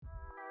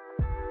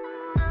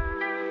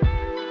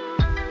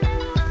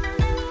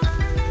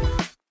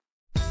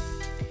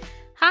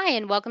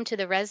and welcome to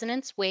the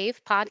Resonance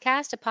Wave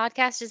podcast, a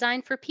podcast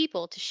designed for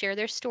people to share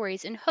their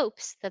stories in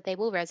hopes that they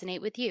will resonate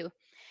with you.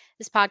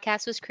 This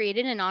podcast was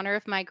created in honor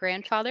of my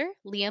grandfather,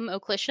 Liam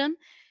O'Clisham,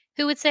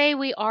 who would say,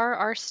 "We are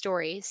our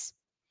stories."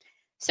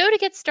 So, to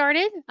get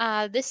started,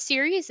 this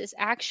series is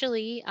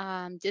actually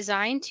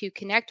designed to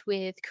connect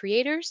with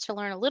creators to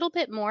learn a little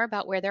bit more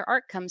about where their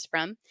art comes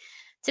from.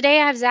 Today,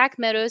 I have Zach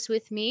Meadows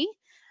with me.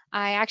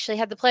 I actually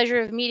had the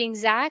pleasure of meeting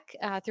Zach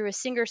through a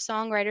singer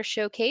songwriter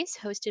showcase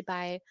hosted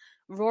by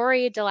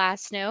Rory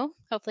Delasno.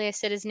 Hopefully, I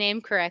said his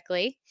name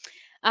correctly.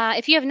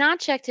 If you have not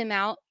checked him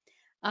out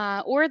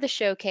or the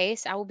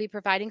showcase, I will be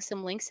providing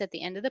some links at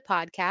the end of the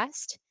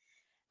podcast.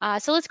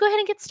 So let's go ahead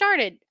and get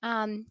started.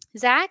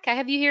 Zach, I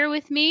have you here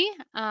with me.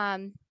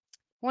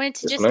 Wanted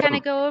to Yes, just kind of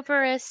ma'am. go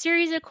over a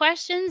series of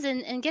questions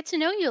and get to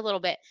know you a little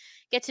bit,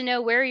 get to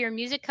know where your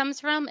music comes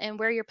from and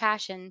where your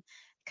passion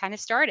kind of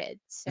started.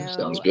 Sounds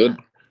So, good.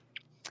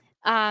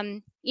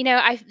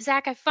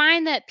 Zach, I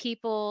find that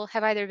people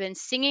have either been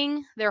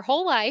singing their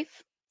whole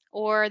life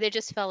or they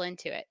just fell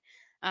into it.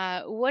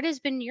 What has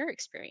been your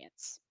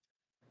experience?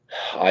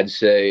 I'd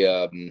say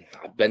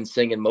I've been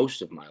singing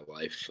most of my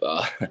life.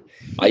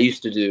 I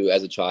used to do,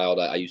 as a child,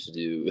 I used to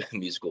do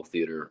musical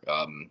theater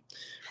That's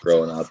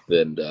growing awesome. up,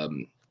 and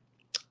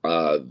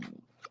uh,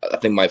 I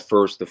think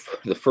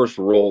the first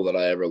role that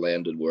I ever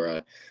landed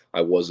where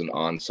I was an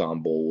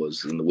ensemble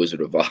was in The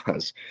Wizard of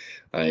Oz.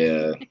 I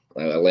uh,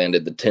 I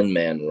landed the Tin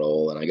Man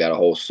role, and I got a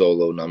whole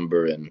solo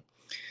number. And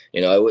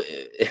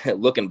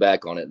looking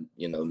back on it,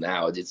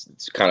 now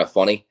it's kind of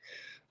funny.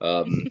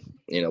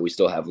 We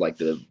still have like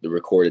the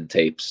recorded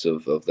tapes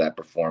of that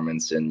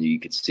performance, and you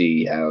could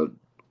see how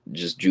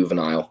just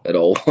juvenile it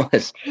all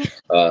was.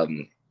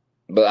 Um,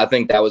 but I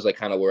think that was like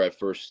kind of where I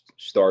first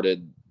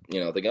started,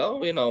 thinking,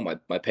 oh,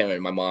 my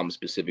parent, my mom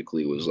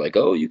specifically was like,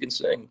 oh, you can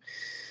sing.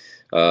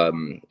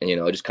 And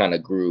I just kind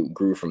of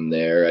grew from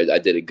there. I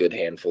did a good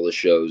handful of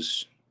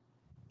shows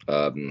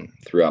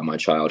throughout my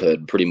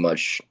childhood, pretty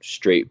much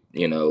straight,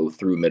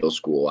 through middle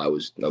school. I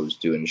was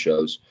doing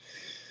shows.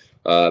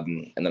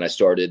 And then I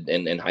started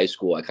in high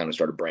school. I kind of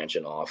started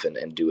branching off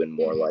and doing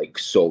more Hmm. like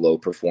solo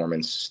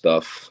performance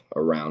stuff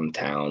around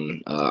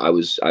town. I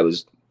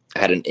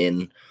had an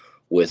in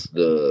with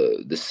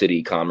the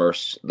city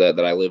commerce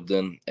that I lived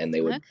in, and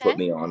they would put Okay,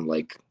 me on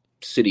like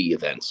city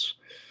events,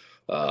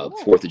 cool.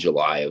 4th of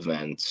July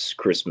events,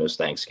 Christmas,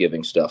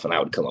 Thanksgiving stuff, and I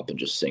would come up and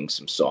just sing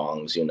some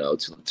songs,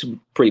 to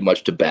pretty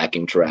much to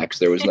backing tracks.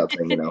 There was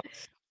nothing,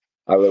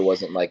 I really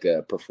wasn't like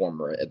a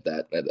performer at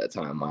that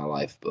time in my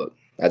life, but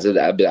that's it.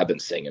 I've been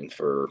singing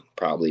for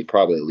probably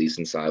at least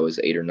since I was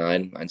 8 or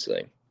 9, I'd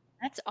say.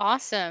 That's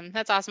awesome.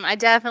 That's awesome. I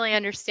definitely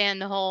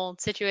understand the whole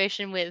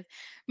situation with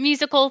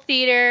musical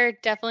theater.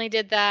 Definitely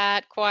did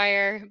that,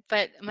 choir.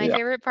 But my Yeah,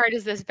 favorite part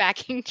is those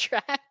backing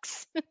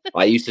tracks.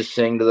 I used to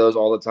sing to those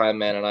all the time,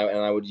 man. And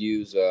I would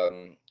use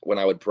when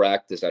I would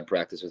practice, I'd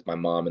practice with my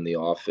mom in the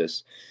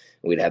office.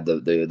 We'd have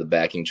the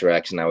backing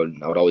tracks, and I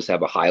would always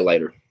have a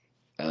highlighter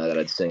that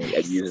I'd sing. I'd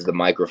Nice. use the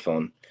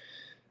microphone.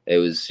 It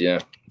was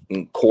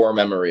core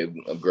memory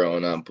of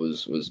growing up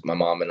was my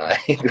mom and I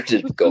were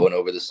just going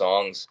over the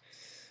songs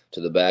to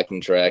the backing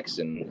tracks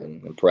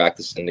and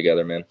practicing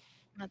together, man.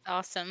 That's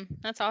awesome.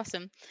 That's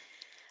awesome.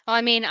 Well,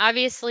 I mean,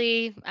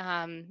 obviously,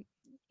 I'm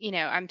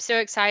so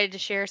excited to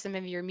share some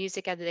of your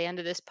music at the end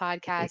of this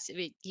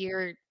podcast.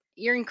 You're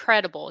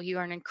incredible. You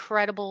are an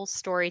incredible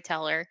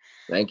storyteller.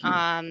 Thank you.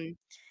 Um,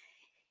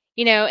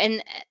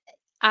 and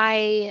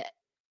I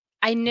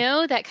I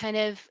know that kind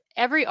of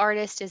every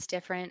artist is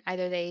different.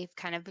 Either they've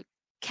kind of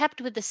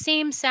kept with the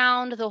same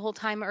sound the whole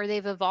time or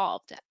they've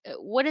evolved.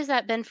 What has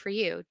that been for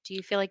you? Do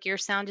you feel like your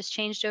sound has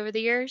changed over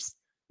the years?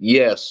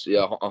 Yes,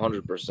 yeah,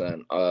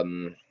 100%.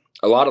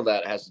 A lot of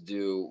that has to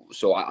do.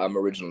 So I'm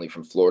originally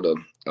from Florida,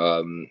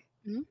 Mhm.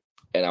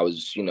 and I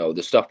was,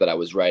 the stuff that I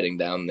was writing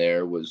down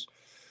there was,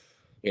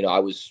 I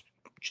was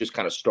just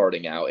kind of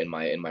starting out in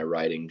my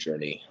writing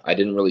journey. I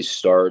didn't really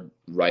start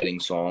writing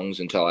songs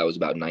until I was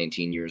about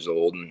 19 years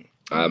old, and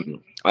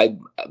Mhm. I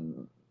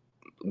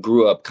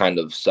grew up kind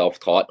of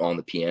self-taught on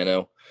the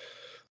piano,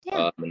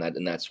 Yeah.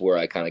 and that's where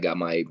I kind of got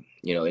my,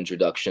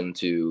 introduction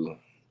to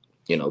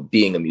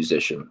being a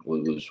musician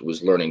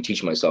was learning,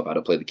 teaching myself how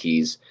to play the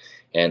keys.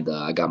 And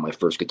I got my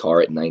first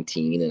guitar at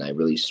 19, and I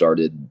really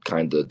started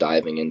kind of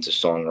diving into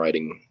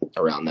songwriting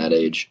around that Mhm.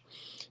 age.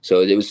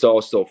 So it was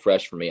all still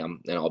fresh for me. And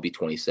I'll be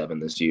 27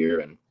 this year,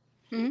 and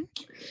Mhm.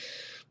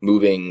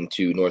 moving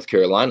to North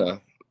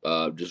Carolina,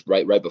 just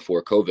right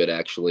before COVID,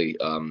 actually,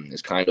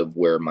 is kind of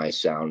where my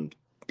sound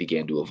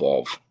began to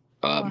evolve.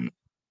 Wow. Um,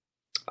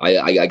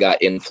 I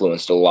got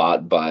influenced a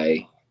lot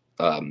by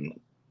um,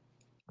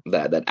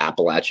 that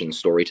Appalachian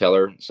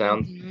storyteller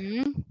sound.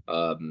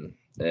 Mhm.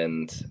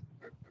 And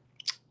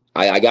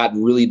I got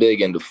really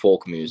big into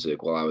folk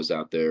music while I was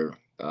out there.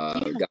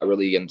 Yeah. Got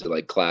really into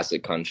like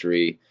classic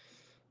country,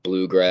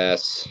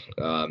 bluegrass,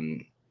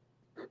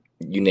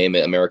 you name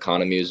it,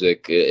 Americana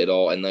music, it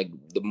all. And like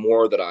the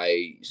more that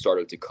I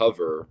started to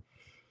cover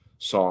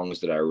songs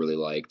that I really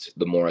liked,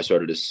 the more I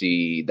started to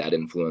see that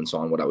influence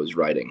on what I was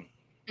writing.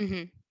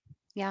 Mhm.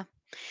 Yeah.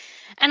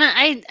 And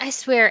I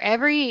swear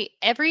every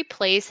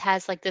place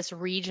has like this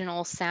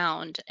regional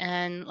sound,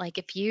 and like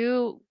if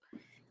you,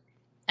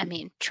 I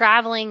mean,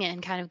 traveling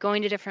and kind of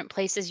going to different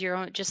places,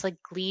 you're just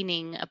like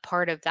gleaning a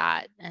part of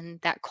that and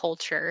that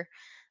culture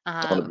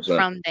 100%.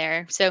 from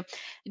there. So,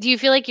 do you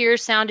feel like your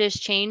sound has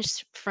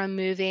changed from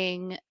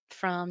moving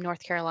from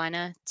North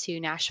Carolina to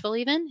Nashville,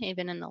 even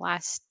in the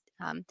last?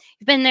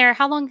 You've been there.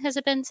 How long has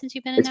it been since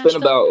you've been in It's been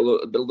Nashville?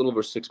 about a little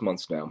over 6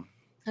 months now,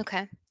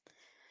 Okay.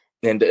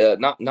 and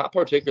not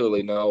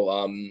particularly.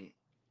 No,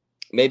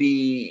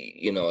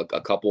 maybe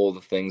a couple of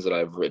the things that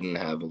I've written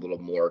have a little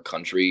more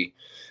country,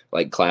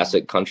 like Mhm.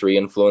 classic country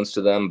influence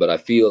to them. But I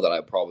feel that I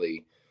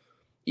probably,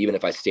 even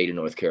if I stayed in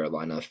North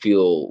Carolina, I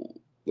feel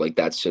like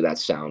that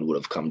sound would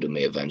have come to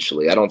me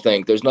eventually. I don't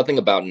think there's nothing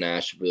about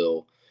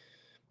Nashville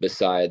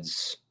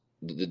besides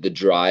the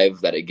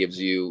drive that it gives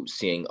you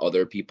seeing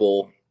other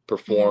people Mhm.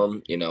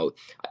 perform.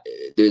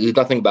 There's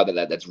nothing about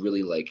that's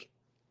really like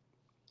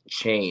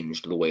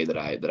changed the way that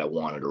I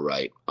wanted to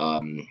write.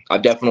 I've That's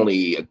good.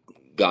 definitely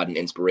gotten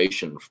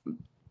inspiration,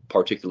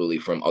 particularly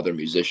from other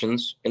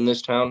musicians in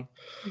this town.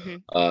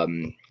 Mhm.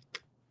 Um,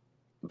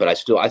 but I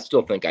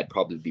still think I'd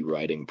probably be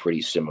writing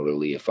pretty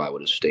similarly if I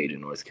would have stayed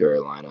in North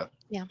Carolina.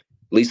 Yeah. At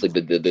least like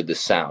the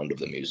sound of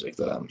the music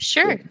that I'm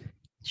Sure. doing.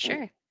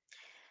 Sure.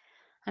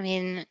 I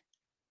mean,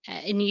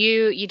 and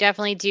you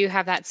definitely do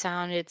have that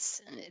sound.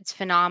 It's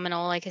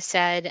phenomenal, like I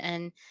said.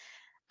 And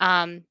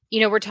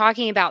we're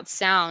talking about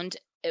sound.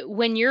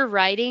 When you're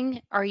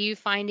writing, are you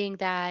finding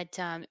that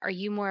are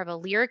you more of a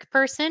lyric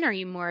person? Are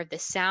you more of the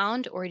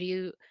sound, or do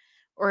you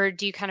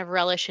kind of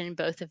relish in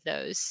both of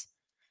those?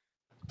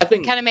 I I'm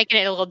think kind of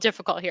making it a little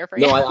difficult here for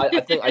you. no,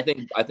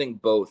 I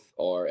think both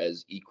are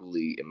as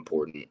equally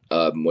important.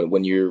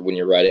 When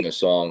you're writing a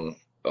song,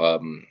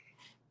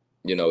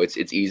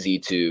 it's easy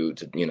to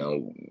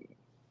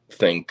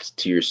think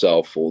to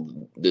yourself, well,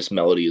 this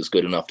melody is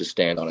good enough to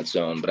stand on its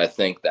own. But I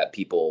think that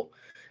people,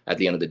 at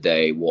the end of the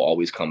day, will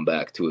always come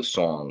back to a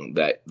song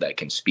that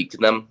can speak to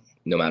them,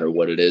 no matter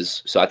what it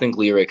is. So I think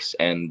lyrics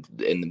and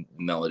the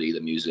melody,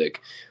 the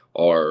music,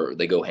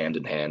 they go hand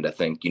in hand. I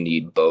think you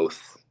need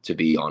both to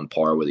be on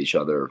par with each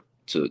other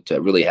to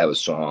really have a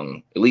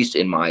song. At least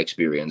in my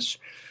experience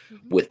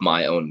Mhm. with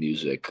my own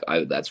music,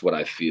 that's what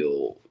I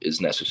feel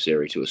is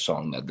necessary to a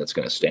song that's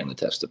going to stand the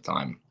test of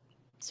time.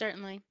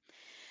 Certainly.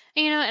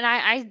 And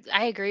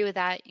I agree with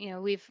that.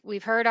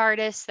 We've heard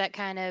artists that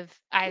kind of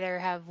either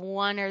have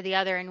one or the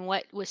other. And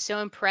what was so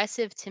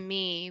impressive to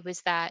me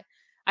was that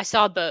I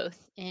saw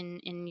both in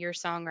your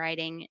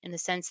songwriting, in the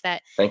sense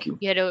that Thank you.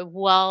 you had a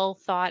well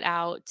thought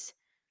out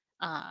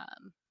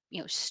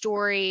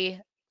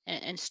story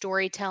and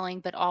storytelling,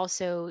 but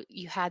also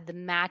you had the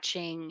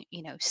matching,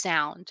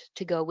 sound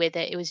to go with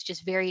it. It was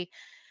just very,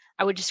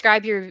 I would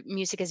describe your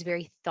music as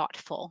very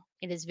thoughtful.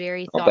 It is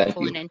very Oh, thank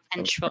thoughtful you. and Thank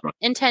intentional. you very much.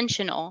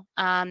 Intentional,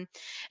 and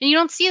you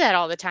don't see that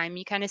all the time.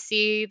 You kind of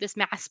see this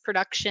mass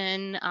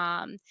production,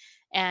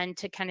 and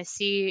to kind of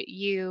see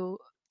you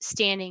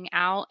standing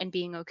out and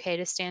being okay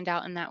to stand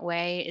out in that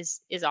way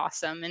is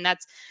awesome. And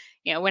that's,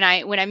 when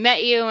I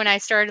met you and I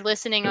started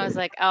listening, I was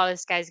like, oh,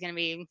 this guy's gonna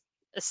be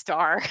a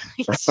star.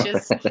 He's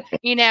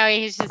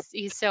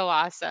so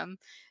awesome.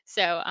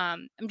 So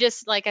I'm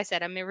just, like I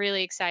said, I'm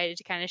really excited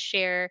to kind of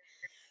share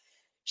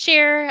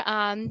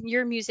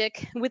your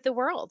music with the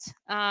world.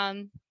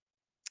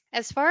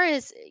 As far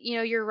as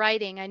your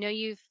writing, I know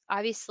you've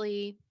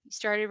obviously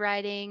started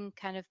writing,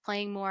 kind of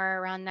playing more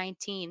around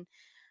 19.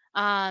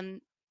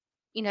 Um,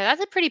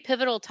 that's a pretty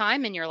pivotal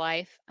time in your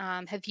life.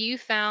 Have you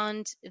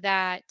found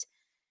that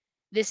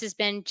this has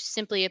been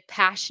simply a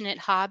passionate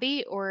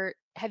hobby, or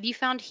have you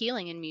found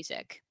healing in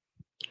music?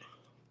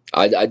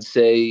 I'd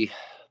say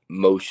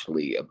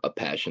mostly a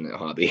passionate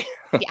hobby.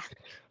 Yeah.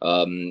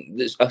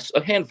 There's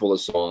a handful of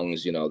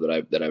songs,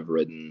 that I've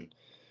written,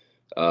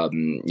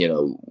 you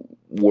know,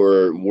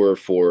 were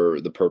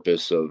for the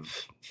purpose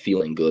of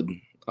feeling good.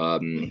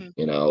 Hmm.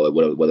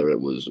 Whether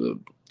it was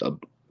a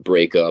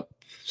breakup,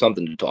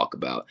 something to talk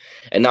about,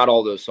 and not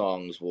all those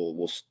songs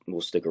will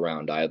stick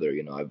around either.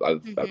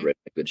 I've Hmm.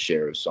 written a good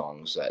share of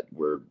songs that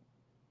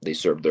they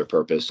served their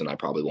purpose, and I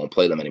probably won't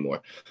play them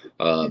anymore.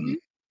 Um, Hmm.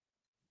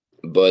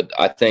 but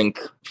I think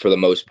for the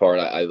most part,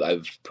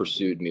 I've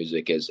pursued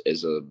music as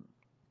a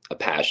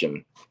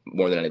passion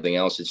more than anything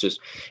else.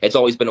 It's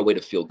always been a way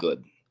to feel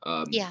good.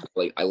 Yeah.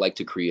 Like I like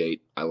to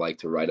create. I like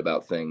to write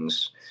about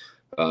things.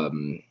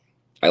 Um,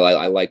 I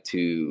like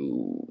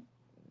to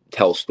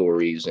tell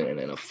stories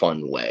in a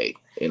fun way.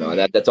 And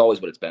Hmm. that's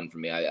always what it's been for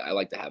me. I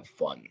like to have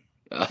fun.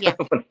 Yeah.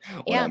 When, when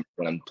Yeah.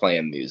 I'm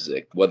playing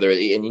music,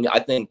 I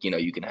think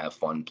you can have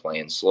fun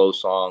playing slow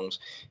songs,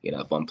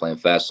 have fun playing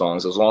fast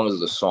songs, as long as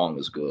the song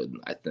is good.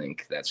 I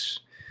think that's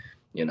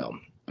you know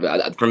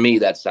for me,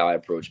 that's how I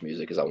approach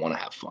music, is I want to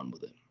have fun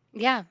with it.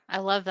 Yeah, I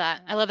love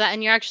that. I love that.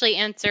 And you actually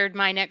answered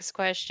my next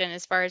question,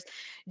 as far as,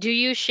 do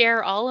you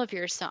share all of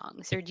your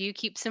songs, or do you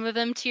keep some of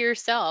them to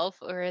yourself,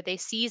 or are they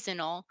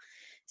seasonal?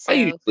 I So,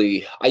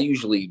 usually I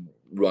usually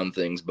run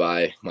things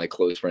by my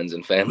close friends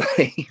and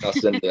family. I'll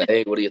send them,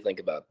 hey, what do you think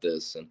about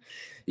this? And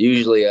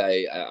usually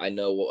I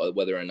know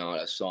whether or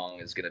not a song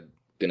is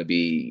gonna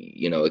be,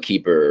 you know, a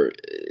keeper.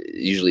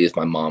 Usually if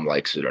my mom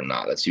likes it or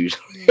not. That's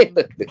usually Mm.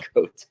 the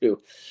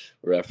go-to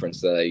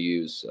reference that I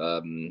use.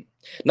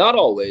 Not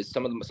always.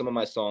 Some of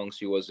my songs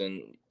she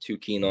wasn't too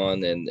keen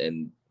on,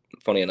 and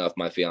funny enough,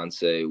 my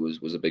fiance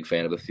was a big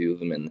fan of a few of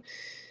them, and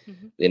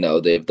Mhm. you know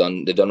they've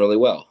done really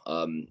well.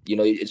 You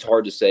know, it's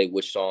hard to say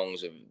which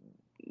songs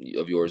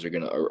of yours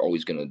are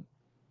always gonna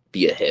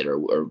be a hit,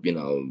 or you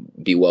know,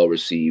 be well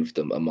received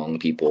among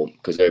people,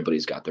 because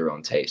everybody's got their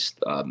own taste.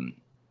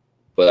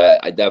 But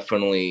I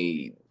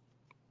definitely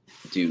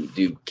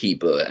do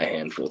keep a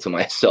handful to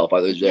myself.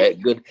 There's a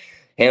good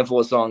handful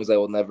of songs I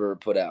will never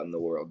put out in the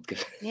world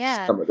because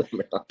Yeah. some of them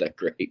are not that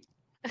great.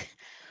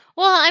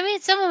 Well, I mean,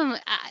 some of them,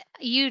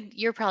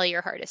 you're probably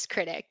your hardest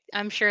critic.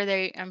 I'm sure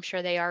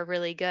they are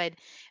really good.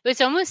 But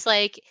it's almost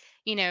like,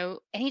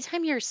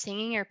 anytime you're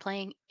singing or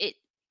playing it,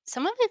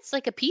 some of it's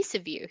like a piece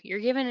of you. You're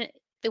given it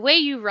the way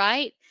you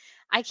write.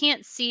 I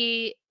can't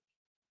see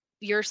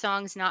your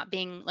songs not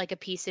being like a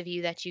piece of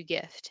you that you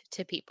gift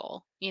to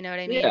people. You know what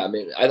I Yeah,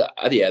 mean?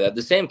 I mean, yeah,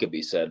 the same could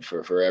be said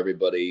for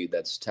everybody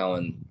that's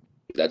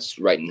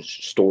writing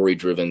story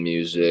driven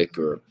music,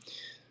 or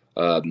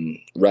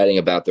writing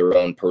about their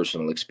own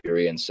personal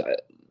experience.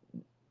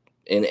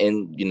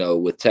 And you know,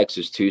 with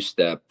Texas Two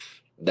Step,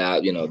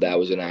 that, you know, that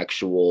was an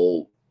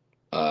actual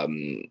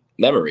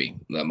memory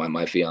that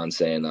my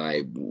fiance and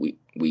I, we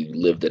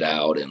lived it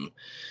out. And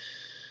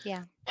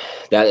Yeah.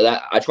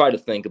 that I try to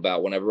think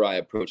about whenever I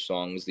approach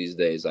songs these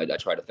days. I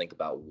try to think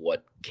about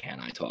what can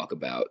I talk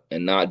about,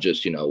 and not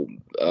just, you know,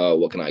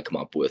 what can I come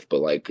up with,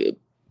 but like,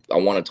 I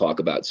want to talk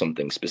about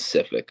something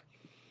specific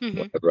Hmm.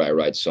 whenever I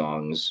write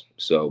songs.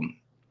 So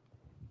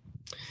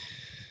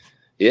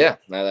yeah,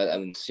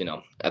 and you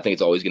know, I think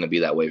it's always going to be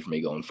that way for me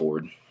going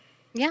forward.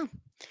 Yeah.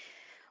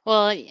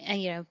 Well,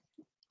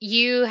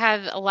 you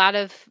have a lot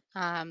of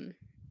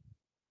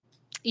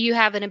you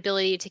have an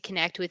ability to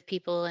connect with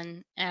people,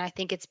 and I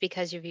think it's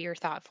because of your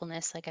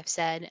thoughtfulness, like I've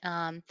said,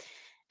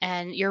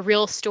 and your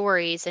real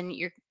stories, and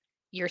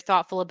you're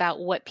thoughtful about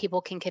what people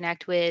can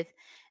connect with,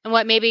 and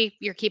what maybe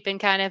you're keeping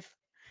kind of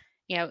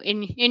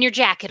in your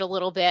jacket a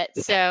little bit.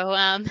 So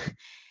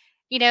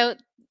you know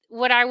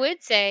what I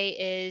would say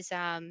is,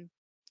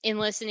 in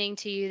listening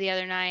to you the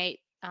other night,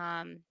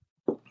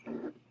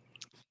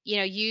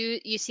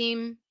 you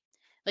seem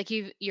like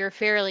you're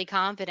fairly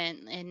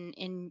confident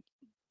in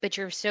but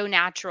you're so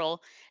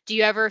natural. Do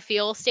you ever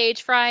feel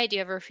stage fright? Do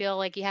you ever feel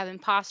like you have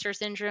imposter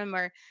syndrome,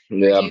 or do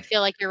Yeah. you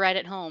feel like you're right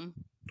at home?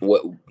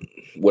 what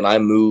when I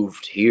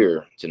moved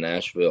here to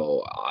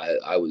Nashville,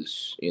 I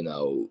was, you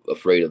know,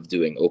 afraid of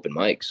doing open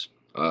mics.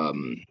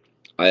 Mhm.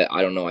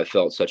 I don't know. I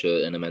felt such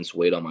an immense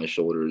weight on my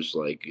shoulders.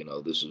 Like, you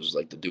know, this was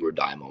like the do or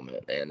die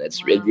moment, and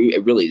Wow.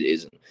 it really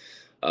isn't.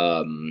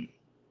 Um,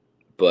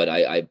 but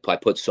I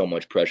put so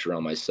much pressure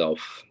on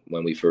myself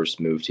when we first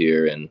moved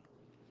here, and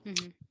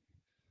Mhm.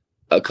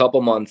 a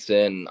couple months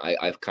in,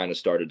 I've kind of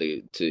started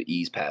to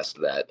ease past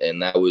that,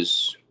 and that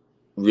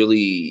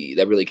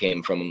really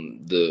came from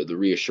the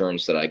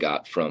reassurance that I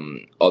got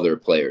from other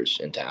players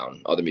in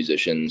town, other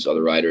musicians,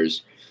 other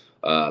writers.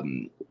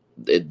 Um,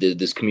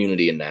 this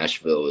community in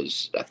Nashville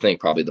is, I think,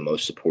 probably the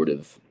most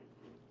supportive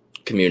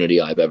community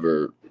I've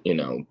ever, you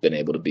know, been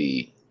able to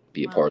be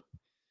a Wow. part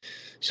of.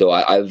 So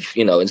I've,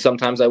 you know, and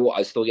sometimes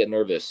I still get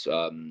nervous.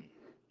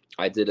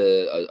 I did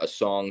a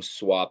song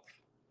swap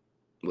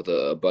with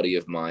a buddy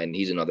of mine.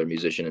 He's another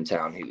musician in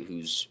town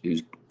who's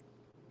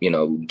you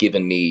know,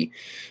 given me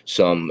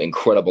some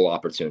incredible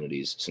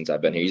opportunities since I've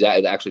been here. He's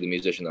Mhm. actually the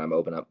musician that I'm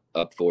opening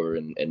up for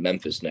in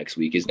Memphis next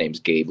week. His name's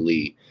Gabe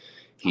Lee.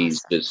 He's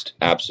Awesome. just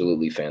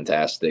absolutely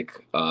fantastic.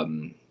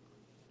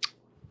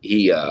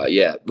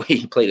 Yeah,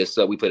 we played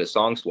a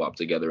song swap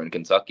together in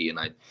Kentucky, and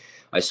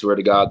I swear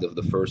to God,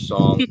 the first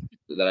song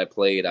that I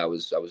played, I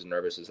was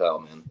nervous as hell,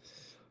 man.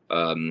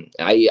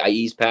 I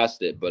eased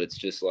past it, but it's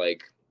just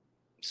like,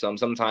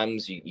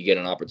 sometimes you get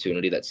an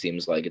opportunity that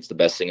seems like it's the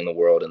best thing in the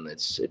world, and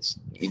it's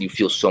you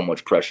feel so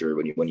much pressure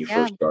when you Yeah.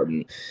 first start.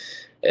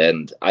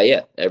 And I,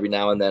 yeah, every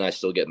now and then I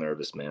still get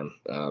nervous, man.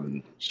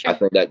 I Sure.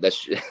 think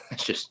that's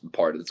just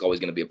part of it's always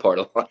going to be a part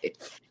of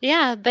life.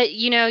 Yeah, but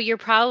your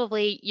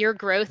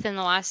growth in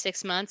the last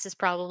 6 months is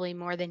probably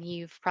more than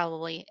you've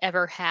probably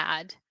ever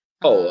had.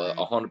 Oh, Um,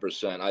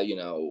 100%. You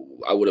know,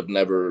 I would have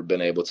never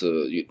been able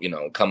to, you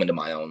know, come into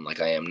my own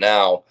like I am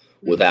now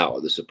mhm.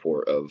 without the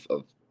support of,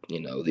 you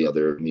know, the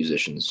other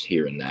musicians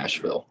here in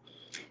Nashville.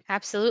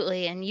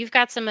 Absolutely. And you've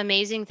got some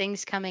amazing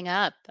things coming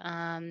up.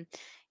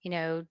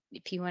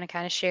 If you want to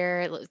kind of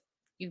share,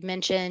 you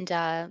mentioned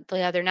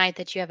the other night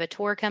that you have a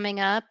tour coming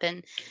up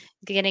and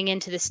getting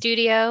into the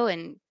studio,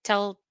 and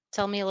tell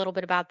me a little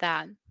bit about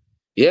that.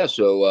 Yeah,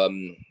 so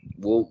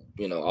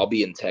you know, I'll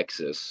be in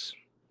Texas.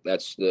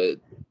 That's the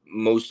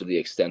most of the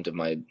extent of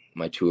my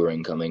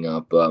touring coming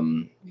up.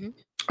 Hmm.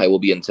 I will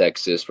be in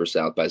Texas for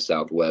South by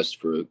Southwest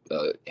for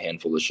a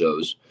handful of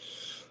shows.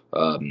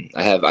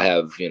 I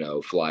have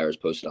flyers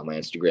posted on my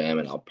Instagram,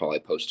 and I'll probably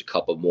post a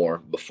couple more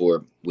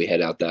before we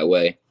head out that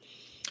way.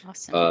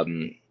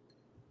 Awesome.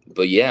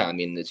 But yeah, I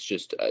mean, it's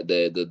just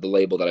the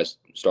label that I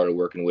started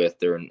working with.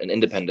 They're an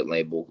independent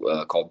label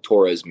called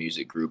Torres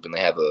Music Group, and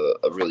they have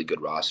a really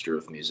good roster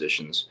of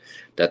musicians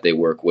that they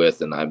work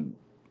with, and I'm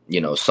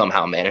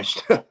somehow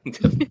managed to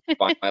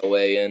find my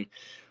way in.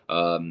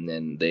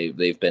 And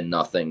they've been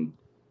nothing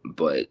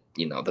but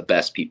the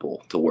best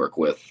people to work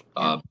with.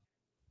 Yeah.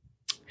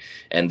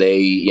 And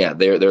they're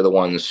the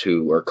ones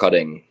who are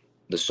cutting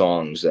the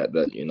songs that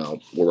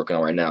we're working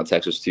on right now.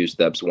 Texas Two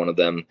Steps, one of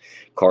them.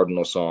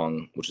 Cardinal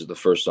Song, which is the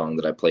first song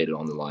that I played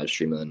on the live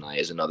stream of the night,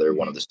 is another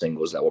one of the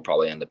singles that we'll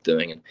probably end up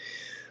doing. And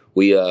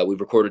we've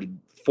recorded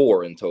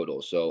 4 in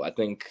total. So I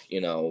think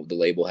the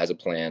label has a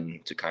plan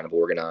to kind of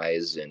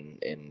organize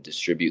and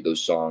distribute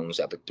those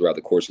songs throughout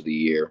the course of the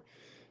year,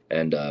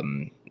 and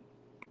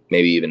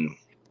maybe even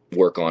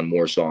work on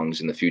more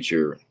songs in the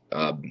future.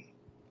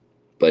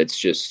 But it's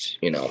just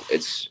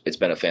it's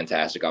been a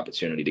fantastic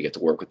opportunity to get to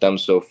work with them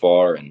so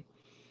far, and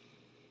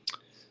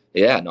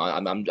yeah, no,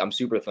 I'm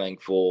super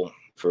thankful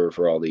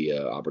for all the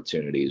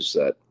opportunities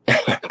that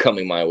are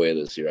coming my way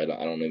this year. I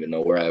don't even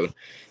know where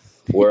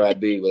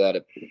I'd be without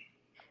it.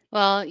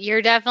 Well, you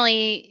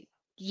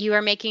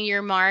are making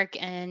your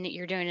mark, and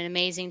you're doing an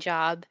amazing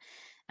job.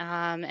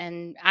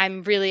 And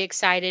I'm really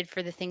excited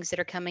for the things that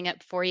are coming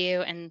up for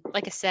you. And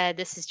like I said,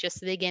 this is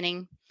just the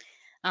beginning.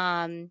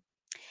 Um,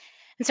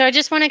 And so I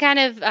just want to kind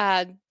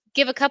of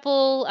give a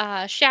couple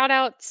shout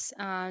outs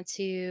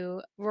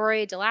to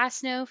Rory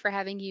Delasno for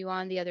having you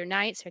on the other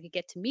night so I could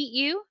get to meet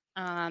you.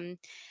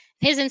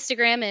 His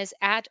Instagram is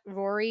at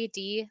Rory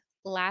D.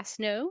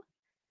 Lasno.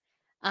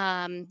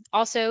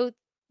 Also,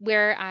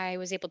 where I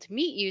was able to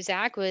meet you,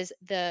 Zach, was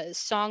the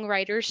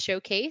Songwriters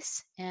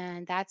Showcase,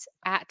 and that's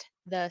at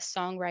the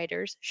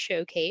Songwriters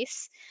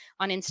Showcase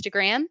on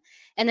Instagram.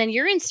 And then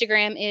your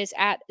Instagram is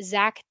at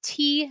Zach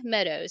T.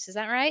 Meadows. Is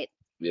that right?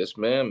 Yes,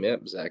 ma'am.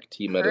 Yep, Zach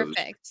T. Meadows.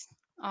 Perfect.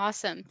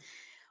 Awesome.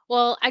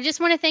 Well, I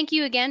just want to thank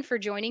you again for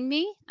joining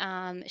me,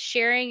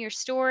 sharing your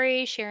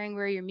story, sharing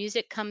where your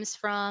music comes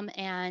from.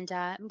 And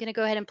I'm going to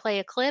go ahead and play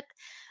a clip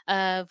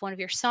of one of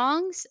your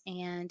songs.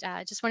 And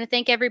I just want to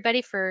thank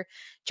everybody for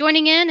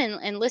joining in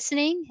and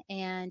listening.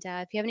 And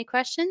if you have any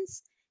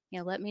questions,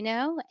 let me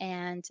know,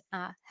 and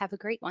have a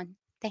great one.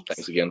 Thanks.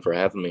 Thanks again for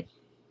having me.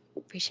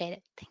 Appreciate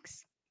it.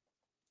 Thanks.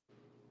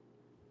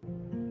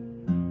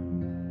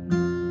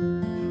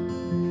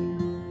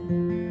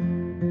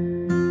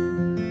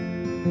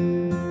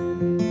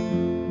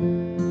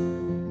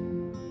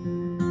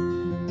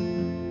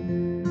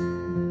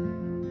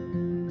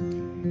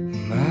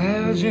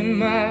 Miles and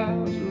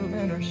miles of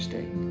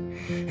interstate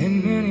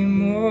and many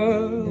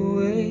more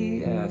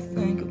away. I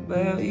think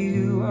about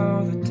you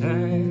all the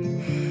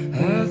time.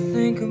 I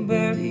think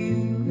about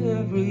you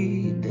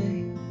every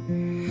day.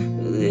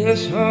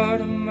 This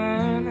heart of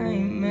mine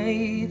ain't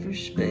made for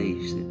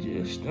space that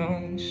just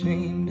don't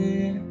seem to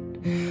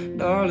end.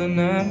 Darling,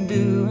 I'd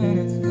do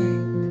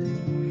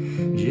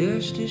anything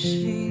just to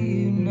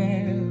see you now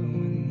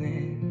and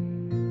then.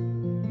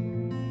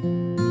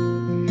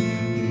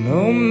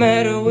 No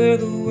matter where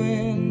the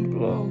wind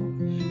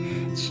blows,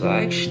 it's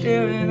like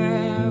staring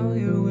out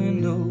your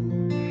window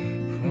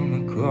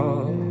from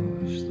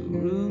across the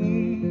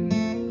room,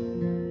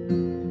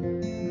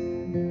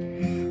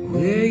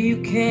 where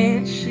you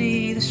can't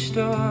see the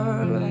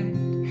starlight.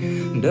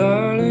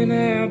 Darling,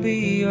 I'll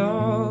be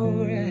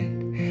alright.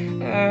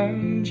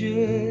 I'm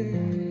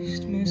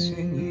just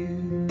missing you.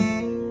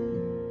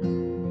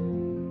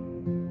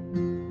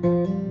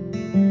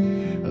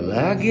 Well,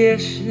 I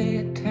guess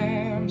that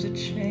times have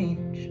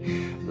changed,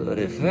 but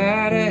if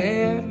I'd have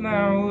had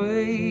my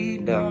way,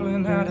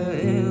 darling, I'd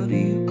have held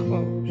you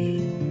close.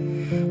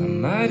 I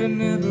might have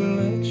never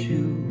let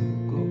you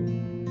go,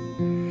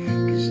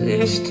 'cause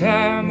this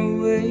time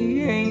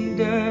away ain't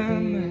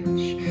done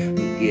much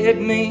but get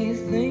me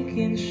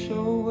thinking.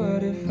 So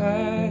what if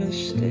I'd have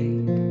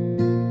stayed?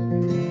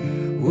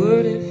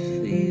 Would it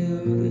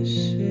feel the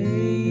same?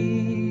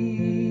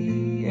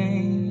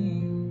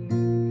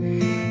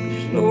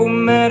 'Cause no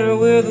matter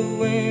where the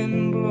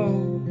wind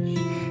blows,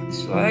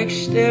 it's like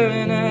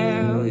staring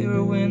out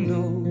your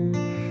window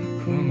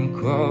from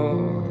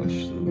across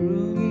the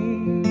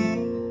room,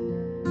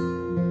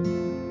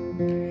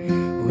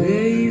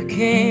 where you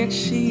can't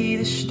see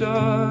the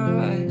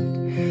starlight.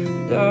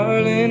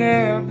 Darling,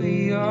 I'll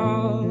be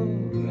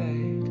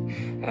alright.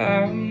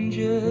 I'm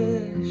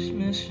just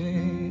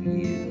missing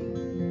you.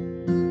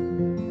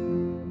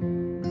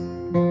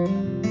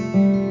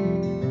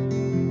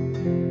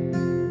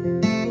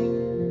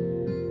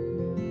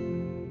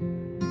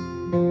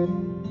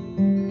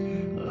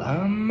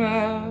 I'm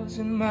miles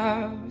and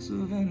miles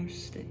of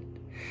interstate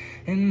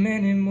and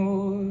many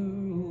more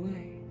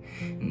away.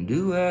 And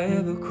do I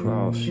ever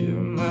cross your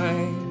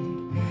mind?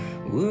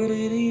 Would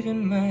it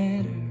even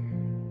matter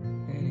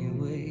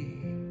anyway?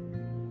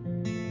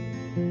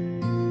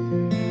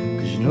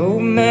 'Cause no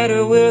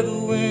matter where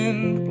the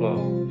wind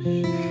blows,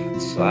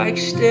 it's like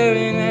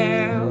staring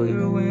out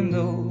your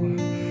window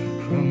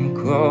from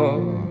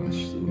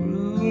across the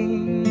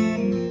room,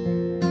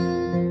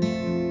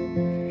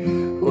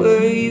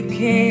 where you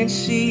can't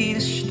see the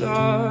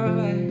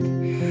starlight.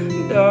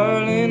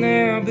 Darling,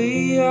 I'll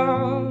be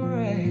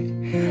alright.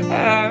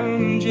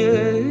 I'm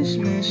just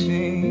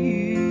missing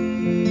you.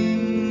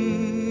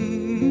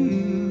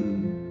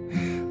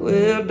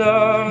 Well,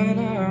 darling,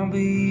 I'll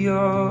be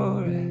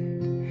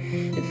alright,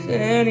 if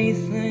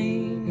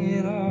anything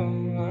at all.